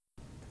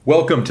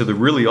Welcome to the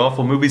Really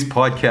Awful Movies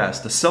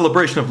Podcast, a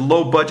celebration of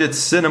low-budget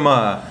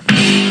cinema.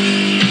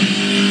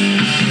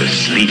 The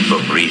sleep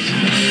of reason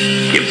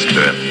gives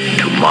birth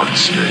to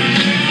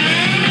monsters.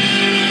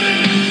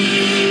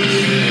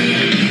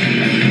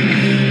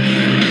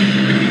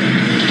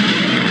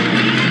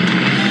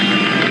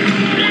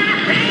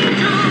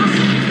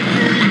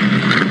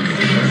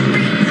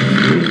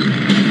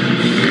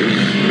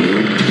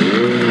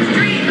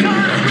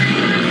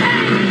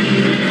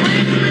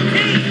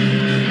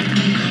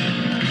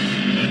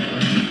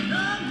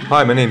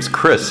 Hi, my name's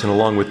Chris, and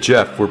along with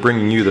Jeff, we're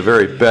bringing you the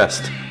very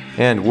best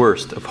and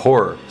worst of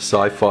horror,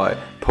 sci-fi,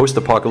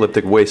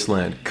 post-apocalyptic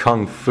wasteland,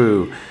 kung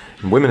fu,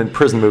 and women in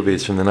prison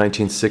movies from the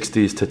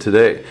 1960s to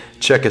today.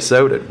 Check us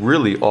out at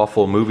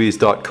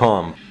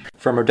reallyawfulmovies.com.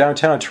 From our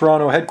downtown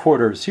Toronto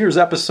headquarters, here's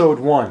episode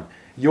 1,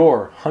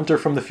 Your Hunter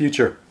from the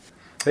Future.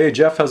 Hey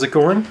Jeff, how's it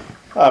going?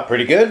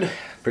 Pretty good.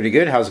 Pretty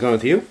good. How's it going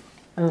with you?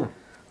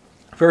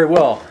 Very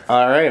well.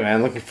 All right,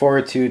 man. Looking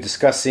forward to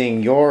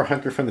discussing Your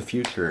Hunter from the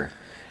Future.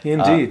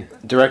 Indeed.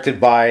 Directed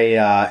by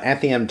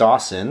Anthony M.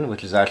 Dawson,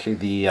 which is actually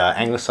the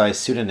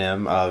anglicized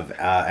pseudonym of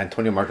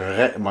Antonio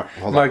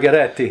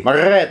Margheriti.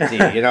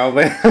 Margheriti, you know,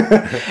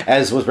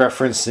 as was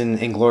referenced in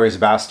Inglourious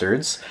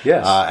Bastards.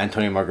 Yes.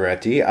 Antonio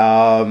Margheriti.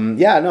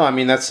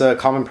 That's a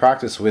common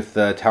practice with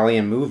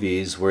Italian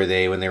movies where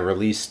when they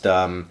released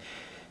in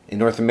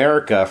North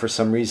America, for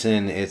some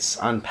reason, it's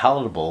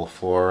unpalatable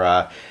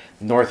for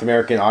North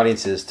American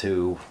audiences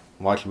to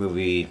watch a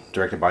movie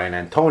directed by an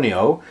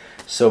Antonio.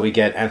 So we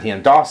get Anthony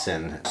M.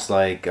 Dawson. It's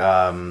like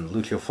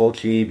Lucio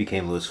Fulci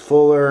became Louis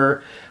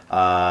Fuller.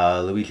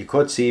 Luigi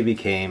Cozzi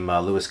became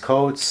Louis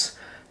Coates.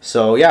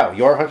 So yeah,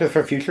 Your Hunter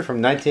from the Future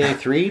from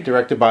 1983,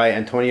 directed by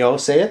Antonio,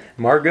 say it?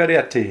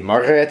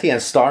 Margheriti,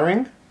 and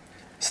starring?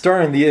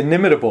 Starring the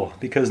inimitable,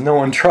 because no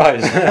one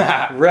tries,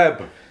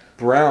 Reb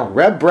Brown.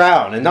 Reb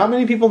Brown. And not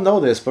many people know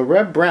this, but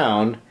Reb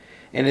Brown,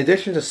 in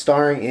addition to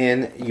starring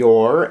in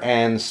Your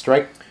and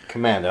Strike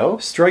Commando,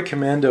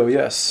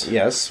 yes.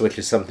 Yes, which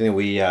is something that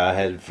we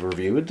had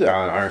reviewed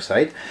on our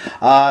site.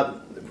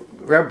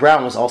 Reb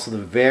Brown was also the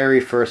very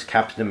first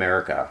Captain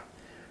America.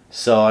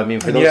 So, I mean,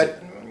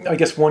 Yet, I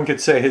guess one could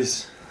say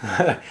his,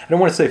 I don't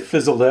want to say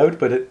fizzled out,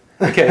 but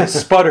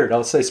sputtered.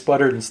 I'll say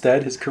sputtered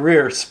instead. His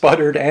career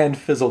sputtered and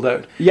fizzled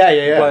out.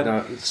 Yeah.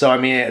 But, So, I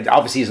mean,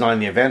 obviously he's not in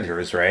the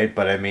Avengers, right?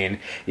 But, I mean,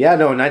 in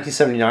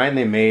 1979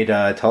 they made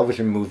a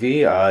television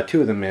movie,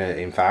 two of them,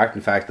 in fact.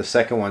 In fact, the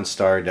second one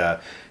starred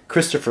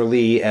Christopher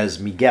Lee as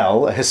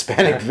Miguel, a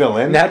Hispanic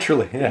villain.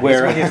 Naturally, yeah.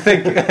 Where when you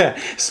think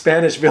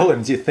Spanish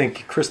villains, you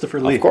think Christopher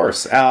Lee. Of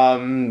course.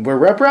 Where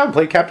Reb Brown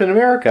played Captain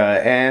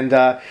America. And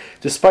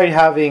despite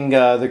having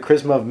the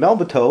charisma of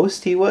Melba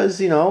Toast, he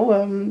was,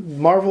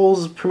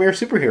 Marvel's premier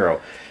superhero.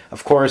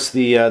 Of course,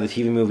 the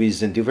TV movies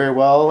didn't do very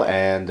well,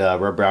 and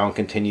Reb Brown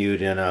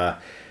continued in a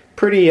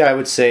pretty, I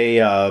would say...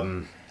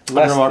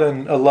 less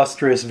than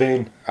illustrious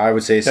vein. I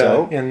would say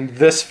so. In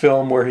this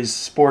film where he's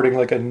sporting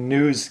like a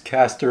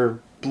newscaster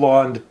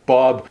blonde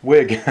bob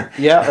wig.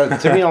 Yeah,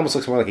 to me it almost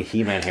looks more like a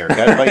He-Man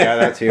haircut, but yeah,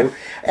 that too.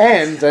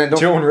 And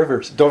Joan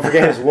Rivers. Don't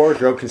forget his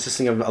wardrobe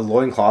consisting of a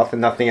loincloth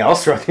and nothing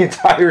else throughout the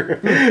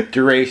entire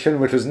duration,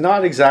 which was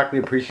not exactly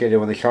appreciated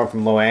when they shot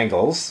from low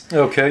angles.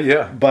 Okay,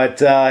 yeah. But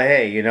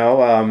hey,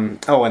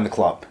 and the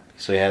club.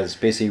 So he has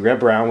basically Reb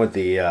Brown with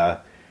the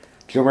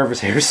Joan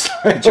Rivers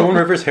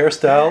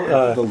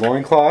hairstyle. The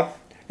loincloth.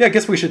 Yeah, I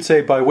guess we should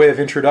say by way of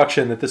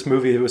introduction that this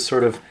movie was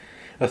sort of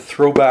a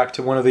throwback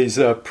to one of these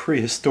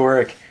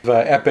prehistoric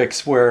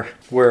epics where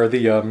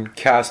the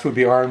cast would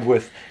be armed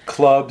with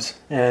clubs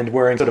and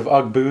wearing sort of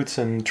Ugg boots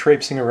and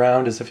traipsing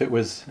around as if it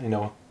was,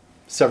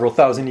 several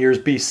thousand years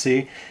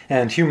BC,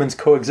 and humans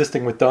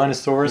coexisting with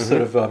dinosaurs,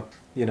 sort of,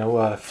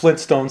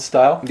 Flintstone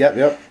style.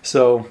 Yep.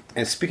 So,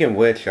 and speaking of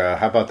which,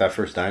 how about that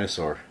first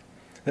dinosaur?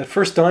 That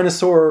first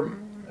dinosaur,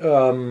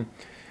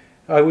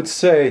 I would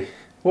say,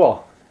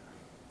 well...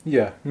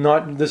 Yeah,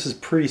 this is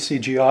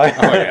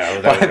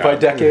pre-CGI by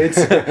decades.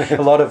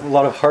 a lot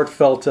of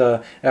heartfelt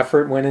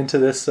effort went into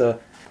this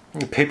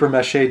paper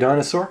mache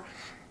dinosaur,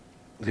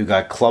 who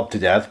got clubbed to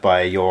death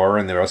by Yor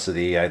and the rest of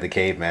the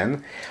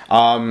cavemen.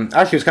 Actually,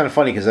 it was kind of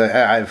funny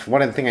because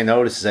one thing I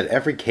noticed is that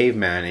every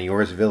caveman in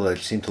Yor's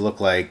village seemed to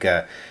look like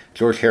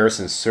George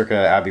Harrison's circa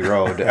Abbey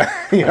Road,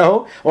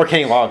 or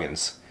Kenny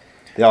Loggins.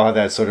 They all have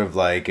that sort of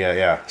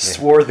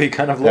swarthy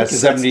kind of look.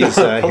 That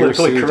 70s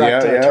politically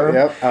correct term.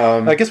 Yep.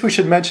 I guess we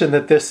should mention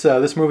that this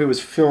movie was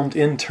filmed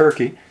in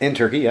Turkey. In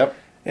Turkey, yep.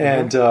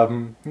 And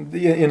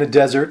in a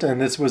desert,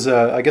 and this was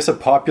I guess a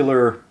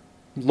popular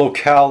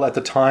locale at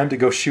the time to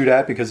go shoot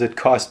at because it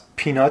cost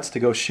peanuts to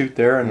go shoot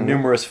there, and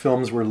numerous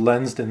films were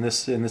lensed in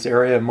this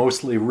area,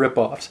 mostly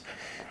rip-offs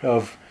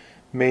of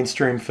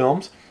mainstream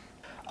films.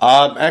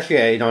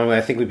 Actually,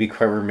 I think we'd be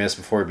quite remiss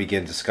before we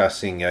begin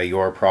discussing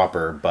Yor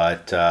proper,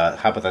 but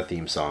how about that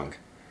theme song?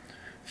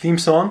 Theme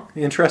song?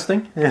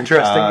 Interesting,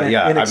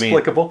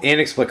 inexplicable.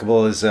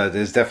 Inexplicable is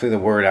definitely the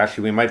word.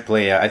 Actually, we might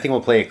play, I think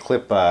we'll play a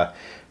clip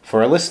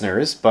for our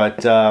listeners,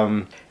 but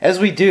as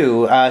we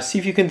do, see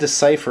if you can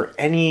decipher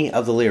any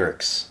of the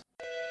lyrics.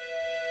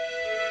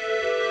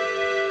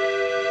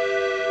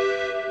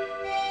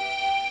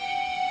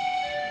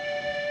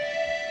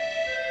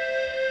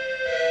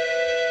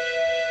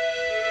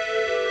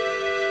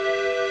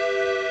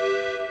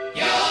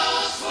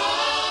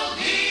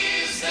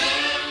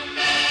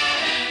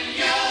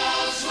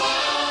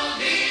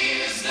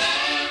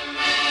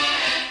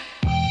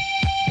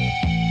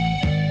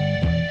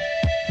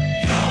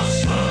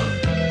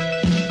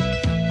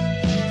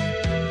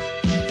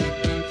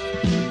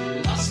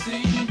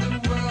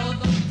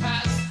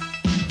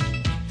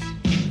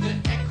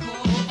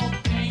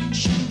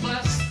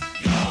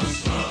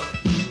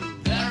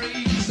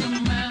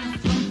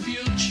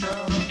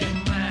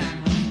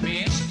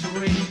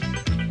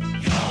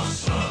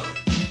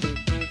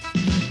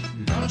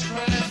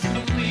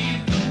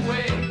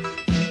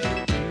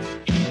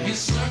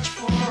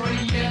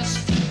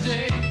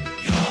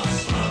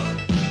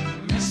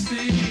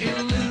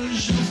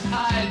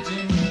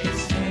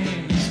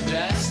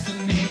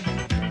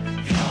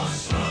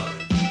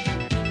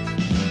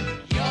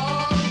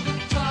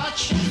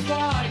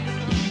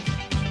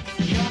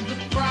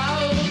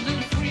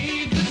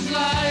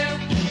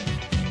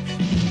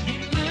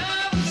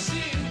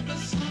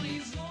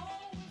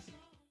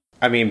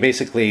 I mean,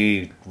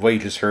 basically, what you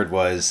just heard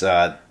was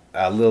a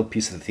little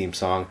piece of the theme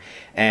song,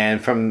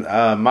 and from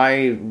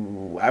I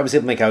was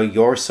able to make out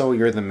 "You're So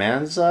You're the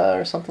Manza"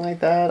 or something like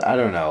that. I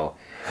don't know.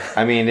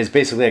 I mean, it's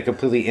basically a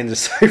completely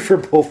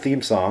indecipherable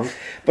theme song,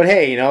 but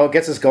hey, it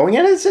gets us going,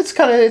 and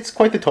it's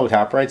quite the toe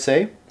tapper, I'd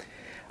say.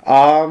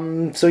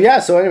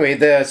 So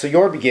anyway, so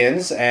Yor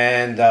begins,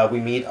 and we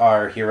meet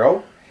our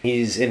hero.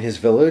 He's in his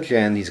village,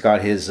 and he's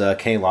got his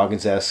Kenny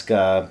Loggins-esque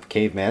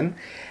cavemen,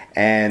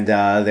 and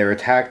they're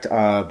attacked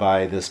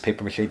by this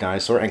papier-mâché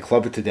dinosaur and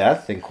clubbed it to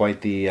death in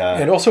quite the...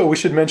 And also, we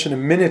should mention a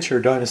miniature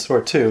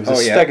dinosaur, too. It's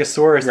a yeah.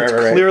 Stegosaurus that's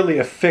clearly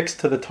affixed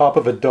to the top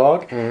of a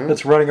dog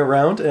that's running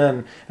around,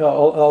 and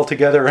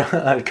altogether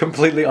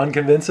completely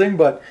unconvincing,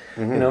 but,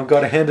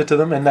 got to hand it to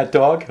them, and that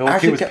dog,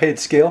 he was paid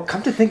scale.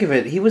 Come to think of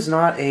it, he was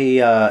not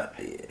a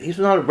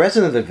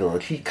resident of the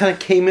village. He kind of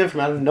came in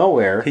from out of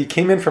nowhere. He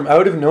came in from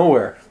out of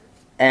nowhere.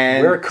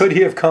 And where could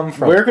he have come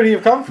from?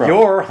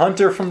 Your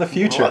hunter from the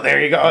future. Well,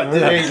 there you go.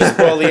 You just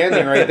spoiled the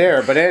ending right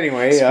there. But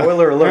anyway...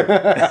 Spoiler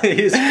alert.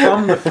 He's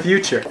from the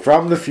future.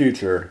 From the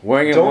future.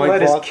 Don't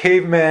let his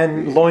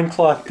caveman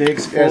loincloth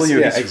digs fool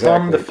you. He's exactly.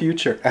 From the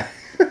future.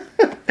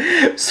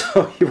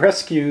 So he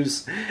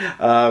rescues...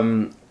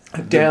 a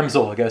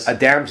damsel, I guess. A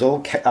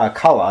damsel,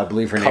 Kala, I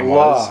believe her name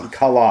was.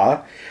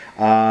 Kala.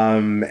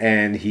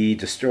 And he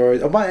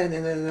destroys... Oh,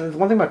 and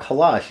one thing about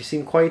Kala, she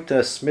seemed quite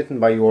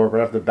smitten by Yor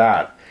right off the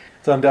bat.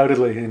 It's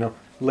undoubtedly,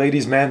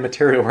 ladies' man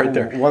material right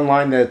there. One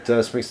line that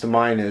springs to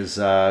mind is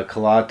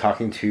Kala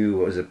talking to,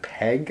 was it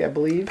Peg, I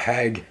believe?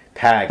 Peg,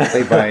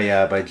 played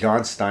by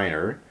John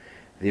Steiner,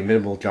 the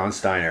inimitable John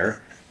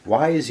Steiner.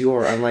 Why is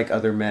Yor unlike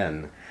other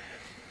men?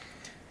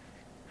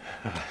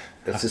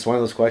 That's just one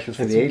of those questions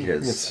for the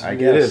ages, I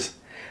guess. It is.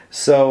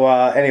 So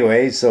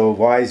anyway,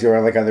 why is Yor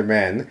unlike other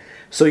men?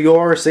 So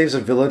Yor saves a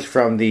village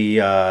from the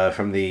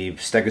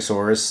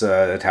Stegosaurus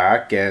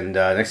attack, and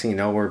next thing you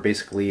know,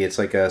 it's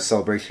like a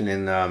celebration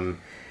in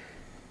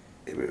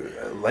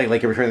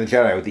like a Return of the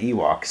Jedi with the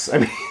Ewoks. I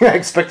mean, I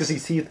expect to see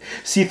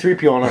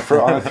C-3PO on a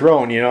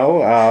throne,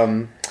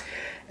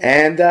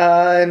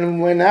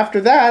 And when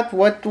after that,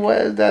 what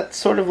that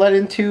sort of led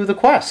into the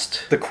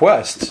quest. The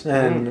quest,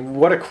 and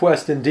what a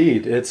quest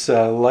indeed! It's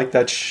like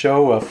that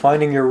show,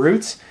 Finding Your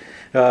Roots.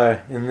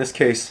 In this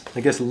case,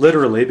 I guess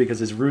literally, because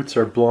his roots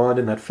are blonde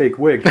in that fake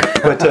wig.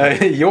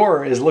 But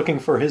Yor is looking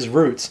for his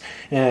roots,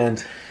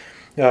 and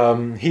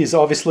he's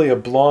obviously a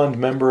blonde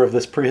member of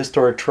this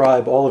prehistoric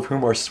tribe, all of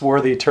whom are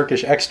swarthy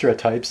Turkish extra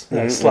types /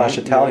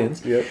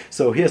 Italians. Yep.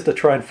 So he has to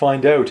try and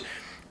find out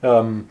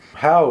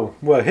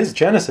his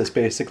genesis,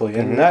 basically,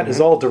 and that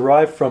is all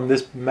derived from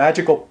this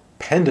magical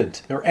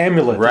pendant or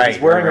amulet that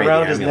he's wearing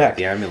around his neck.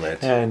 The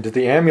amulet. And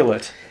the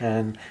amulet.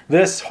 And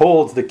this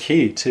holds the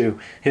key to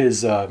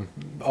his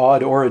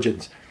odd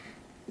origins.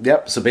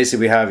 Yep. So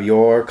basically, we have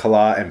Yor,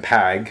 Kala, and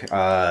Pag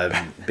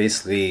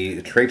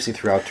basically traipsing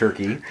throughout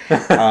Turkey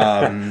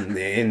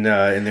in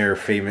their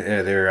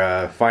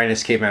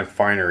finest caveman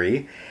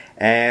finery.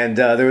 And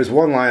there was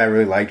one line I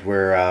really liked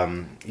where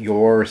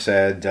Yor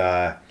said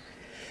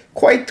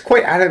quite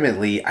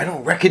adamantly, "I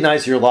don't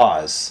recognize your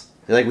laws.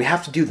 They're like, we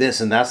have to do this,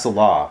 and that's the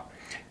law."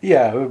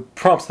 Yeah, it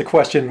prompts the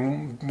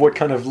question, what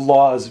kind of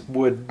laws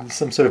would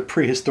some sort of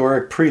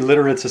prehistoric,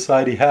 pre-literate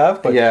society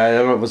have? But yeah, I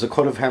don't know, was it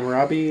Code of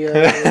Hammurabi?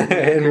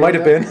 It might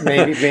have been.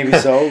 Maybe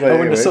so. But I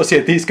wouldn't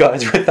associate these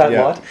guys with that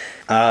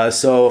lot.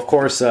 So, of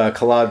course,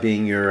 Kala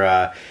being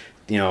your,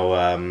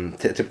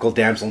 typical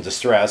damsel in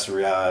distress,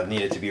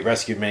 needed to be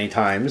rescued many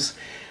times,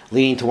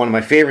 leading to one of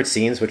my favorite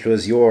scenes, which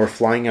was Yor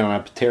flying on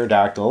a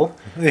pterodactyl,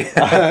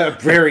 a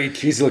very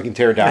cheesy-looking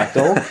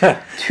pterodactyl,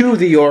 to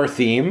the Yor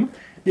theme.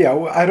 Yeah,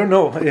 well, I don't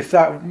know if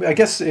that... I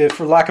guess,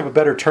 for lack of a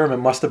better term, it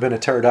must have been a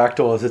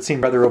pterodactyl, as it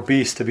seemed rather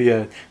obese to be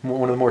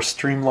one of the more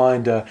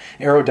streamlined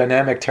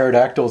aerodynamic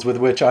pterodactyls with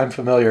which I'm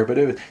familiar, but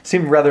it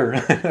seemed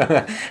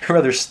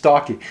rather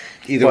stocky.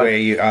 Either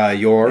way,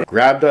 Yor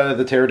grabbed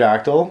the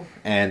pterodactyl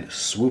and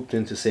swooped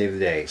in to save the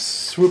day.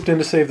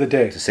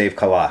 To save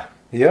Kala.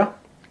 Yeah.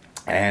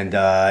 And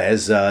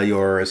as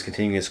Yor is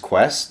continuing his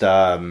quest,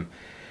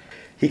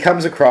 he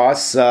comes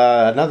across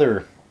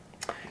another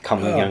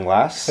comely young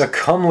lass. A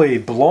comely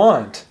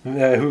blonde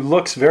who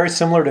looks very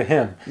similar to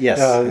him. Yes,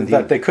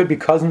 that they could be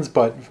cousins,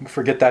 but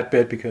forget that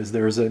bit because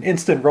there was an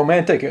instant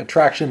romantic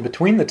attraction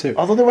between the two.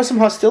 Although there was some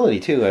hostility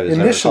too.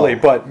 Initially,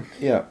 but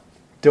yeah.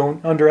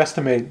 Don't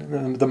underestimate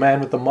the man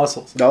with the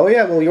muscles. Oh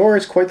yeah, well Yor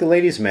is quite the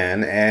ladies'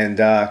 man, and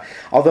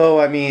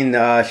although I mean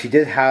she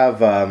did have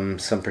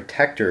some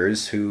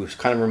protectors who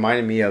kind of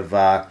reminded me of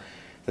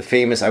the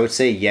famous, I would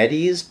say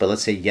Yetis, but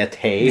let's say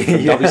Yeti from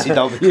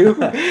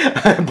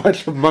WCW. A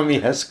bunch of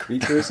mummy-esque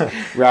creatures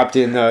wrapped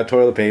in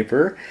toilet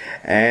paper.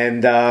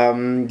 And I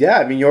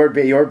mean,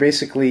 Yor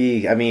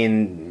basically, I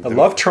mean... A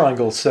love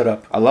triangle set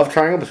up. A love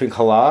triangle between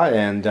Kala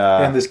and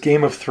this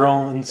Game of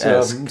Thrones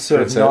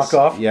sort of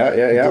knockoff.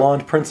 Yeah.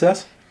 Blonde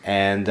princess.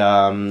 And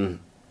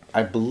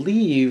I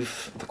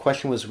believe the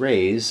question was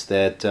raised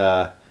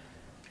that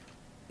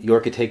Yor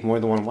could take more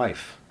than one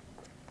wife.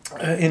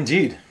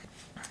 Indeed.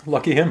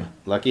 Lucky him.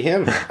 Lucky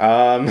him.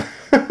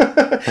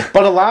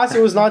 But alas,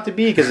 it was not to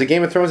be, because the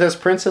Game of Thrones as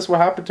princess, what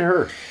happened to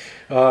her?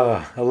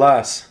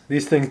 Alas,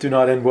 these things do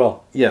not end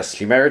well. Yes,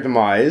 she met her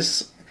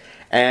demise.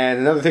 And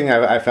another thing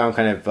I found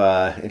kind of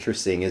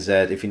interesting is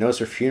that if you notice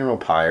her funeral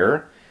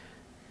pyre,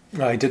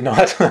 I did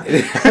not.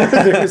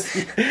 there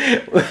was,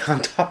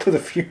 on top of the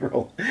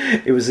funeral,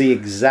 it was the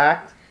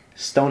exact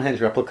Stonehenge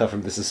replica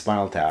from This Is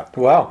Spinal Tap.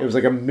 Wow. It was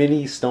like a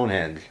mini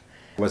Stonehenge.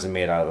 It wasn't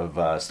made out of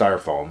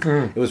styrofoam.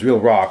 It was real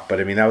rock,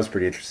 but I mean, that was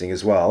pretty interesting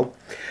as well.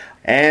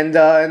 And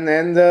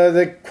then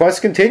the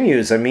quest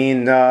continues. I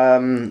mean,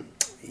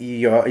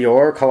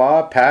 your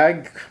Kala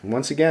Pag,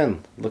 once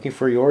again, looking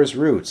for Yor's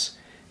roots.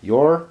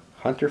 Your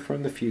hunter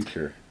from the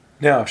future.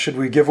 Now, should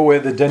we give away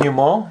the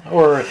denouement,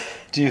 or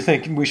do you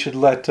think we should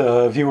let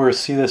viewers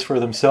see this for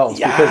themselves?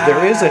 Yeah. Because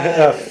there is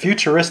a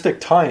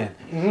futuristic tie-in.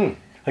 Mm-hmm.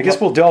 I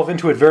guess we'll delve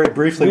into it very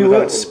briefly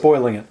without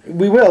spoiling it.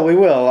 We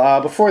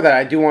will. Before that,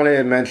 I do want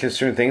to mention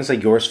certain things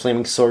like Yor's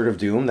Flaming Sword of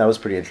Doom. That was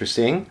pretty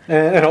interesting.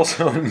 And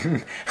also,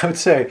 I would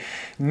say,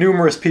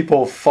 numerous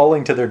people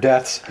falling to their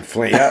deaths.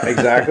 Yeah,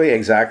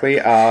 exactly.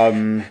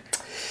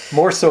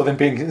 More so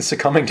than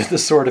succumbing to the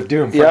Sword of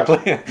Doom,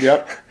 frankly.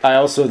 Yep.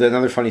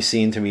 Another funny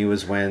scene to me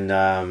was when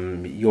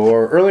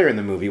earlier in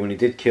the movie, when he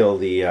did kill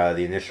the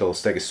initial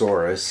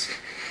Stegosaurus.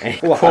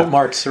 Quote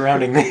marks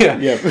surrounding the...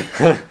 Yep.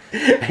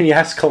 And he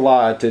asked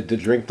Kala to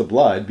drink the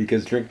blood,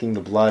 because drinking the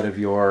blood of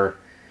your...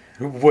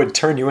 would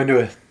turn you into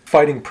a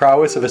fighting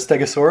prowess of a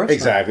Stegosaurus?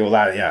 Exactly. Well,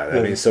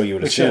 I mean, so you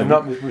would assume.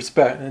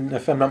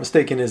 If I'm not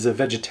mistaken, is a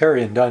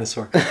vegetarian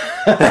dinosaur.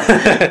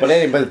 But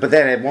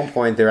then at one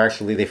point,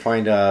 they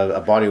find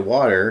a body of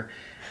water,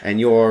 and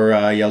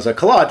Yor yells out,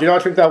 "Kala, do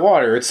not drink that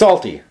water. It's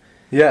salty."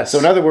 Yes. So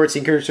in other words,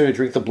 he encouraged her to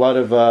drink the blood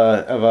of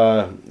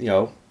a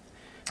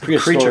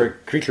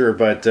prehistoric creature,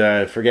 but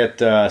forget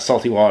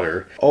salty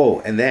water.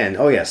 So I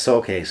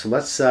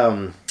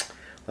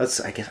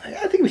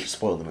think we should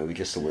spoil the movie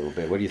just a little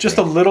bit. What do you think? Just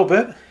a little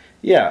bit?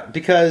 Yeah,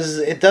 because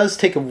it does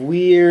take a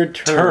weird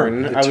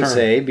turn, I would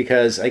say,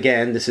 because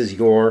again, this is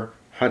your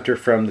hunter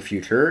from the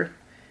future.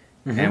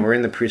 Mm-hmm. And we're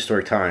in the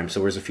prehistoric time,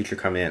 so where's the future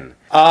come in?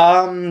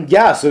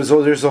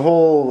 So there's a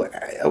whole...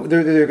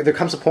 There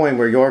comes a point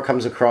where Yor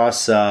comes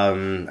across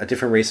a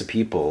different race of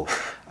people.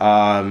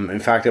 In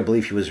fact, I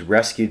believe he was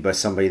rescued by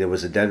somebody that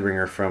was a dead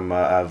ringer of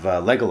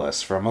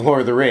Legolas from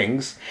Lord of the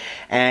Rings.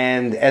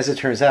 And as it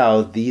turns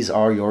out, these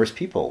are Yor's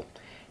people.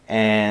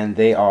 And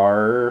they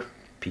are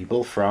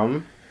people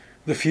from...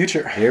 the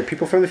future. They're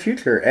people from the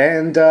future.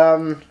 And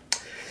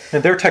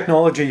their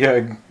technology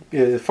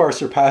far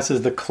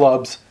surpasses the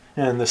clubs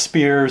and the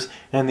spears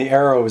and the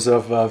arrows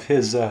of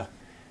his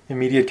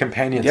immediate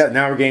companions. Yeah,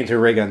 now we're getting to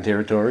ray gun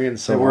territory, and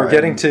so we're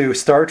getting to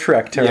Star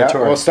Trek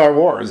territory. Yeah, well, Star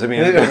Wars. I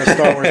mean, a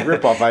Star Wars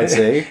ripoff, I'd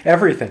say.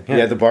 Everything.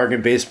 Yeah, the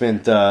bargain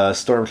basement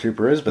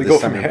stormtroopers, but we this go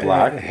time from in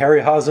black.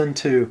 Harryhausen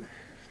to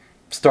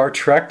Star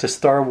Trek to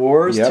Star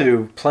Wars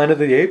to Planet of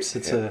the Apes.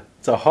 It's a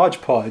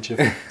hodgepodge of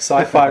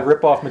sci-fi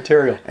ripoff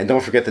material. And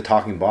don't forget the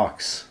talking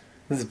box.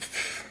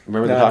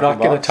 Remember the I'm talking not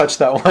going to box? touch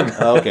that one.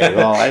 Okay,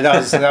 well,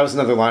 that was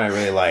another line I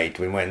really liked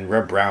when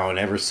Reb Brown,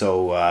 ever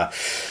so,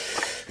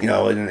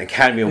 an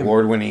Academy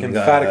Award winning,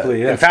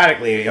 emphatically,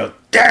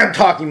 damn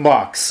talking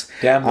box,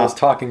 damn those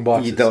talking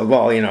boxes.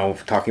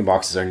 Talking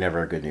boxes are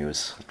never good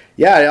news.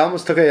 Yeah, it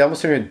almost turned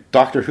into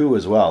Doctor Who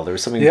as well. There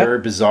was something very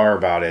bizarre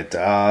about it.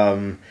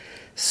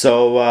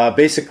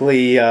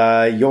 Basically,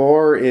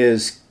 Yor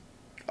is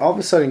all of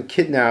a sudden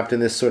kidnapped in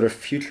this sort of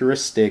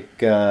futuristic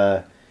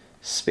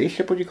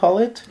spaceship, would you call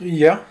it?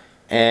 Yeah.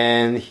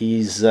 And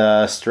he's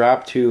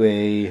strapped to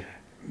a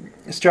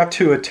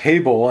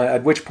table,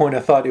 at which point I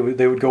thought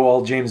they would go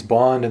all James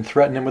Bond and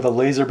threaten him with a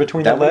laser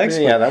between the legs.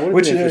 That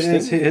would have been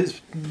interesting.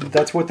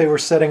 That's what they were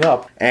setting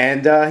up.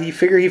 And he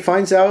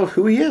finds out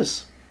who he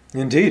is.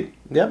 Indeed.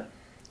 Yep.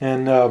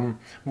 And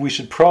we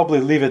should probably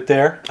leave it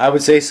there. I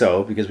would say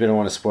so, because we don't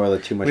want to spoil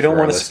it too much. We don't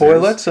want to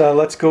spoil it.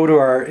 Let's go to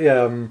our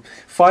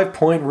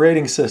 5-point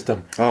rating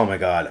system. Oh my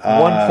God!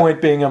 1 point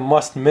being a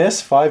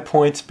must-miss, 5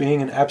 points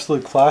being an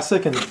absolute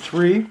classic, and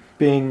 3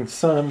 being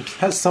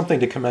has something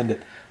to commend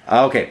it.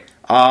 Okay.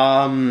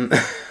 I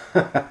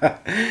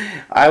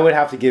would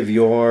have to give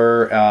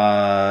Yor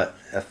a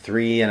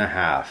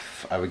 3.5.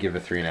 I would give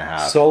it a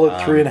 3.5. Solid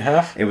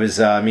 3.5. It was.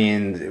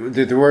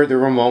 There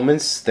were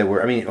moments that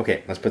were.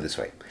 Okay, let's put it this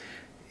way.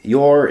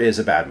 Yor is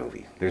a bad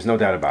movie. There's no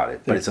doubt about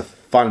it. But it's a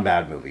fun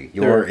bad movie.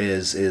 Yor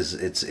is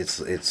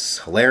it's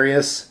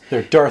hilarious.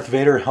 There are Darth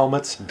Vader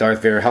helmets.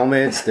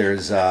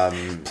 There's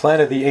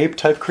Planet of the Ape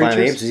type creatures. Planet of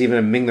the Apes. There's even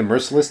a Ming the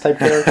Merciless type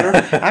character.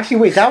 Actually,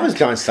 wait, that was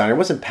John Steiner. It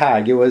wasn't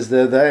Pag. It was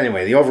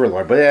the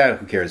Overlord. But yeah,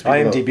 who cares?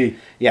 IMDb.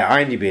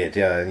 IMDb it.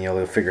 Yeah, and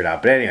you'll figure it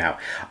out. But anyhow,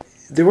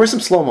 there were some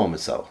slow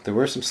moments though.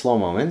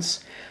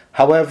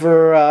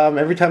 However,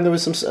 every time there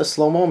was some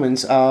slow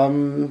moments,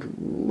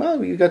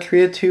 you got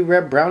treated to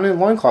Reb Brown in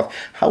loincloth.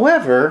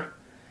 However,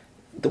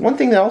 the one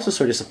thing that also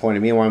sort of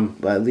disappointed me, and why I'm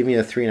leaving it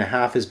at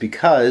 3.5, is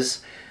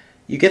because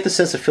you get the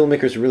sense that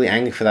filmmakers are really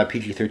angling for that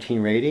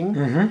PG-13 rating.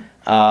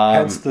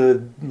 Hence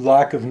the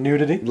lack of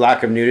nudity.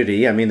 Lack of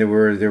nudity. I mean, there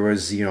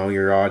was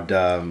your odd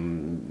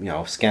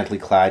scantily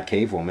clad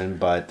cave woman,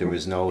 but there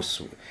was no.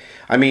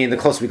 I mean, the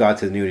closest we got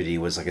to the nudity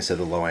was, like I said,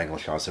 the low angle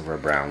shots of her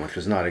brown, which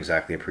was not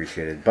exactly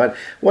appreciated. But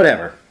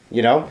whatever, So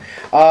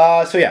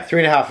yeah,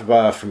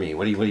 3.5 for me.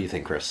 What do you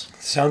think, Chris?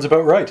 Sounds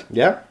about right.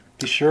 Yeah.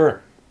 Be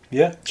sure.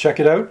 Yeah, check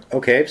it out.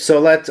 Okay, so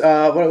let's.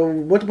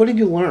 What did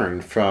you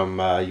learn from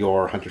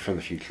your Hunter from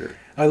the Future?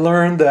 I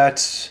learned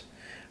that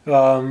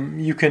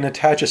you can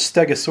attach a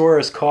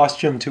Stegosaurus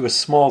costume to a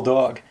small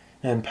dog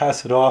and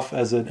pass it off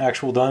as an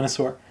actual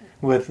dinosaur,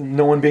 with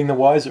no one being the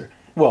wiser.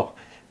 Well,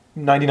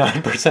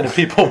 99% of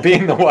people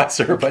being the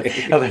wiser, but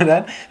other than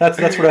that, that's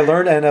what I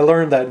learned. And I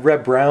learned that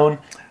Reb Brown,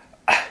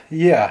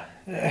 yeah,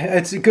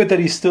 it's good that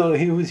he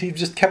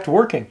just kept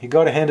working. You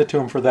got to hand it to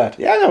him for that.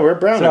 Yeah, no, Reb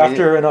Brown. So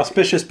after an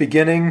auspicious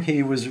beginning,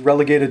 he was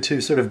relegated to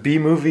sort of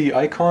B-movie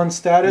icon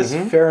status.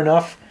 Fair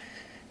enough.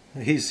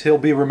 He'll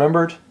be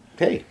remembered.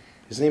 Hey,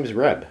 his name is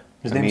Reb.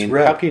 His name's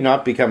Reb. How can you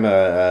not become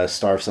a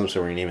star of some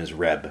sort when your name is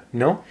Reb?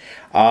 No.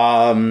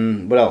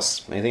 What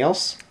else? Anything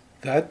else?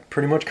 That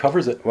pretty much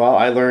covers it. Well,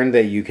 I learned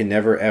that you can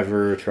never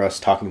ever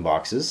trust talking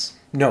boxes.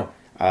 No.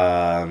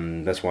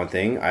 That's one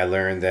thing. I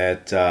learned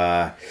that.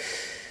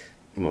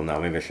 Well,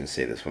 no, maybe I shouldn't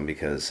say this one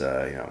because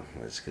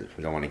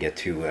we don't want to get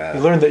too. You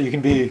learned that you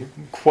can be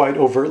quite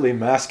overtly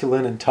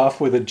masculine and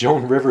tough with a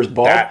Joan Rivers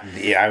bob.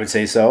 Yeah, I would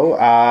say so.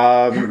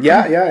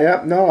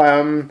 Yeah.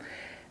 No.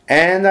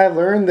 And I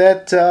learned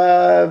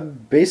that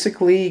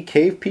basically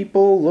cave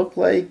people look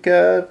like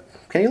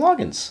Kenny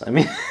Loggins. I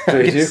mean,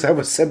 I guess that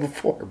was said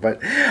before, but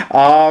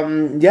I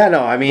mean,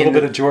 a little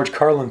bit of George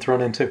Carlin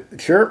thrown in too.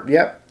 Sure,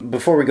 yep.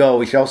 Before we go,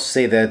 we should also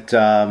say that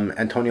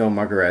Antonio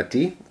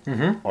Margaretti,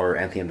 or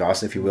Anthony M.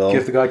 Dawson, if you will,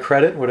 give the guy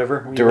credit,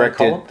 whatever you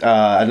directed might call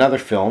him. another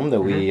film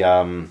that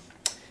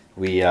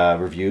we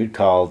reviewed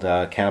called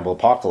Cannibal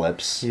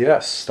Apocalypse.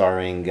 Yes,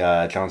 starring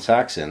John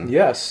Saxon.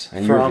 Yes,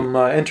 and from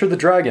Enter the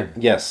Dragon.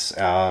 Yes.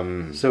 So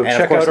and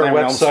check of course, out our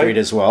Nightmare on Elm website Street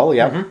as well.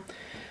 Yep.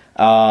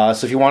 So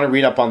if you want to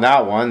read up on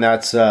that one,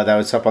 that's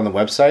up on the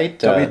website.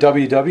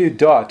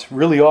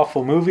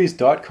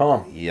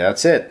 www.reallyawfulmovies.com. Yeah,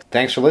 that's it.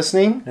 Thanks for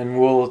listening. And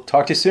we'll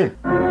talk to you soon.